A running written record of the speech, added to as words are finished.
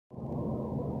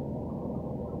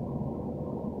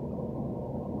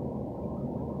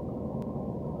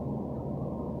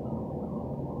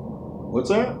What's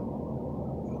that?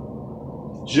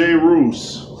 J.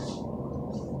 Roos.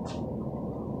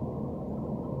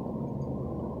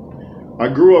 I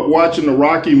grew up watching the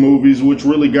Rocky movies, which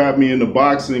really got me into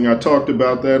boxing. I talked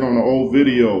about that on an old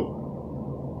video.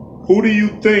 Who do you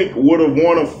think would have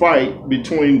won a fight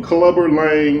between Clubber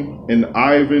Lang and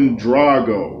Ivan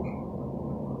Drago?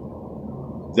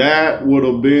 That would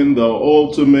have been the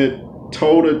ultimate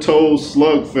toe-to-toe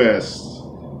slugfest.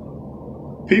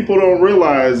 People don't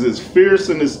realize as fierce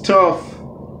and as tough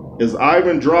as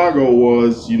Ivan Drago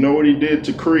was, you know what he did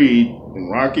to Creed in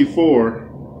Rocky IV.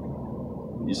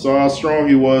 You saw how strong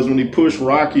he was when he pushed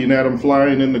Rocky and had him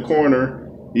flying in the corner.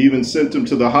 He even sent him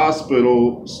to the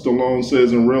hospital. Stallone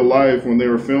says in real life when they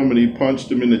were filming, he punched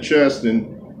him in the chest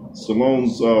and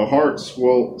Stallone's heart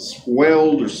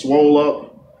swelled or swole up.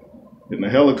 And the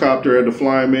helicopter had to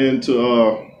fly him in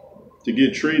to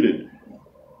get treated.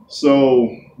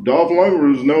 So Dolph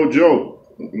Lundgren was no joke.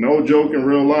 No joke in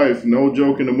real life, no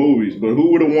joke in the movies. But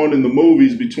who would have won in the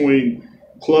movies between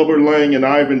Clubber Lang and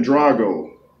Ivan Drago?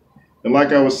 And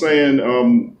like I was saying,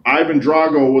 Ivan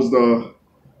Drago was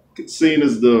seen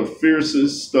as the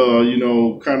fiercest,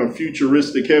 kind of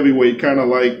futuristic heavyweight, kind of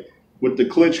like what the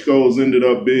Klitschko's ended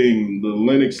up being, the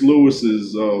Lennox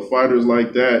Lewis's, fighters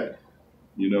like that.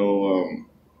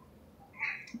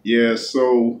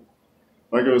 So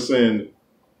like I was saying,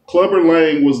 Clubber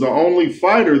Lang was the only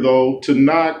fighter, though, to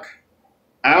knock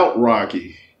out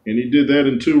Rocky. And he did that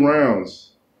in 2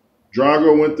 rounds.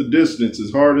 Drago went the distance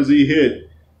as hard as he hit.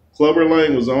 Clubber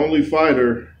Lang was the only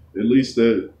fighter, at least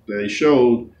that they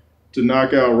showed, to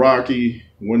knock out Rocky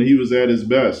when he was at his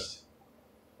best.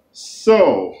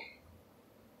 So,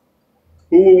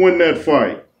 who will win that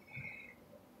fight?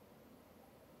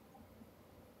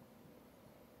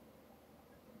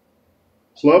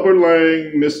 Clubber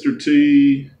Lang, Mr.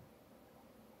 T,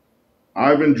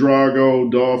 Ivan Drago,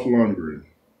 Dolph Lundgren.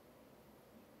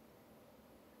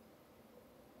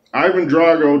 Ivan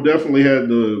Drago definitely had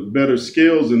the better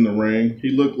skills in the ring. He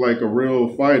looked like a real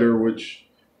fighter, which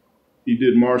he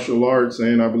did martial arts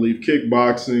and I believe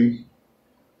kickboxing.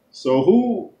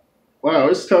 So wow,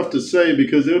 it's tough to say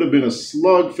because it would have been a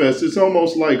slugfest. It's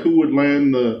almost like who would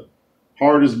land the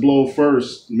hardest blow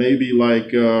first. Maybe I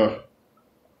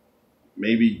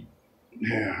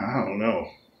don't know.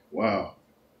 Wow.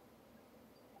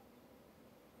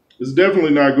 It's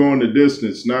definitely not going the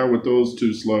distance, not with those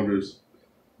 2 sluggers.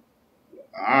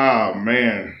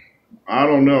 Man, I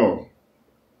don't know.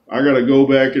 I got to go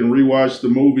back and rewatch the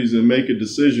movies and make a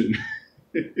decision.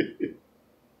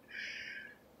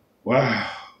 Wow.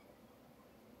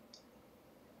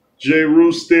 J.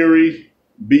 Roos Theory,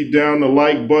 beat down the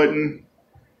like button,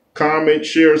 comment,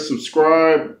 share,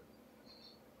 subscribe.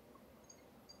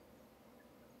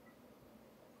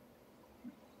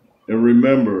 And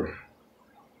remember,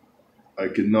 I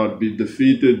cannot be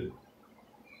defeated.